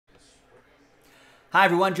Hi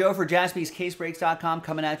everyone, Joe for jaspyscasebreaks.com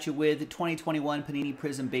coming at you with 2021 Panini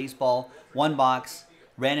Prism Baseball one box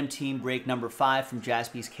random team break number 5 from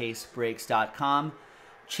jaspyscasebreaks.com.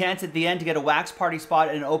 Chance at the end to get a wax party spot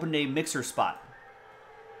and an open day mixer spot.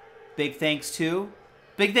 Big thanks to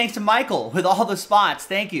Michael with all the spots.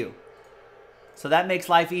 Thank you. So that makes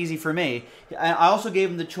life easy for me. I also gave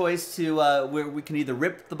him the choice to where we can either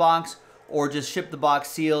rip the box or just ship the box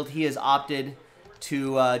sealed. He has opted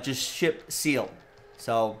to just ship sealed.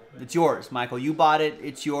 So it's yours, Michael. You bought it.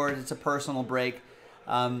 It's yours. It's a personal break.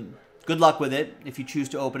 Good luck with it. If you choose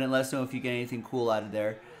to open it, let us know if you get anything cool out of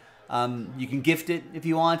there. You can gift it if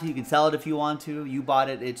you want to. You can sell it if you want to. You bought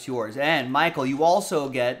it. It's yours. And Michael, you also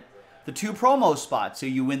get the 2 promo spots. So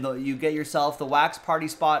you get yourself the wax party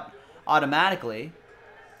spot automatically.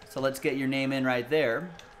 So let's get your name in right there.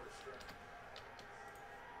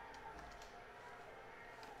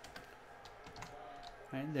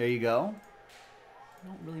 All right, there you go.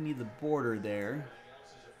 Don't really need the border there.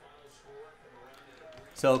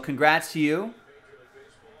 So congrats to you.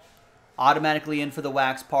 Automatically in for the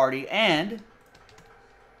wax party. And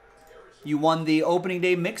you won the opening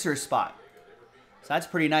day mixer spot. So that's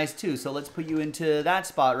pretty nice too. So let's put you into that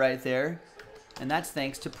spot right there. And that's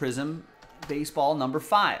thanks to Prism Baseball number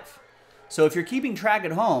 5. So if you're keeping track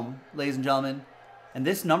at home, ladies and gentlemen, and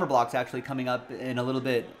this number block's actually coming up in a little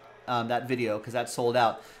bit, that video, because that's sold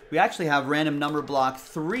out. We actually have random number block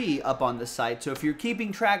 3 up on the site. So if you're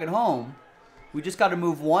keeping track at home, we just got to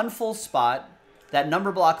move 1 full spot, that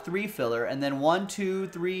number block 3 filler, and then 1, 2,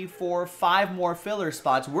 3, 4, 5 more filler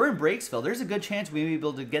spots. We're in Breaksville. There's a good chance we may be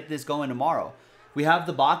able to get this going tomorrow. We have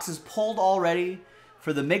the boxes pulled already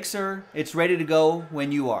for the mixer. It's ready to go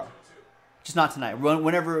when you are. Just not tonight.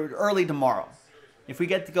 Whenever, early tomorrow. If we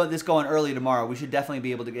get this going early tomorrow, we should definitely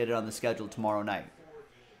be able to get it on the schedule tomorrow night.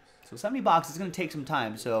 So 70 boxes is going to take some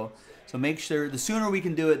time, so make sure the sooner we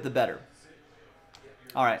can do it, the better.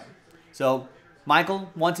 All right. So, Michael,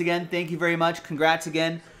 once again, thank you very much. Congrats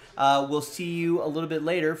again. We'll see you a little bit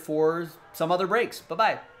later for some other breaks.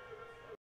 Bye-bye.